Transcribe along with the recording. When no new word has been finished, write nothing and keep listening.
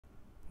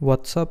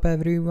What's up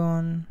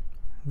everyone,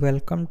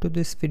 welcome to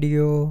this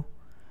video.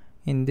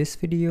 In this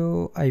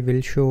video I will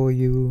show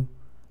you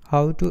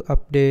how to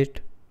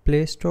update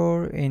Play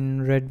Store in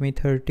Redmi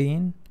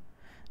 13.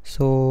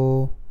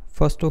 So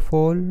first of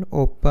all,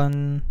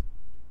 open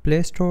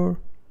Play Store.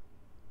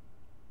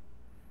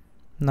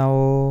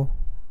 Now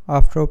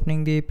after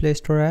opening the Play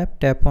Store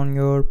app, tap on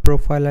your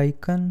profile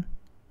icon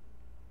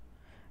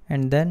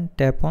and then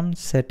tap on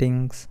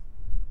settings.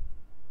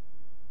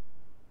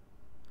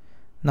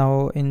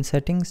 Now in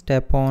settings,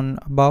 tap on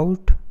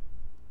about,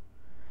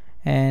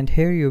 and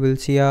here you will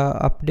see a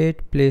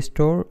update Play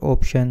Store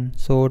option.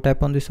 So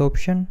tap on this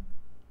option,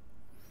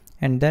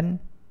 and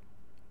then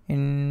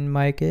in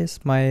my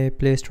case my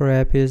Play Store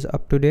app is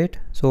up to date.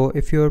 So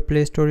if your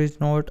Play Store is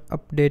not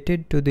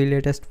updated to the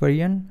latest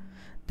version,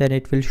 then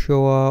it will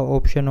show a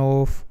option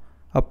of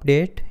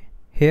update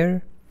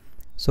here.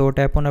 So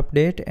tap on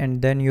update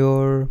and then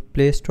your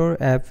Play Store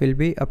app will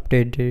be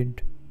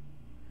updated.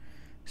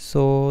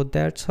 So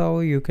that's how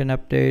you can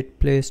update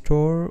Play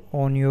Store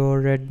on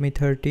your Redmi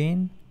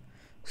 13.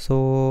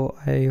 So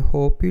I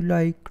hope you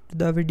liked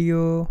the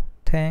video.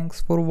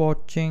 Thanks for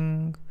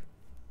watching.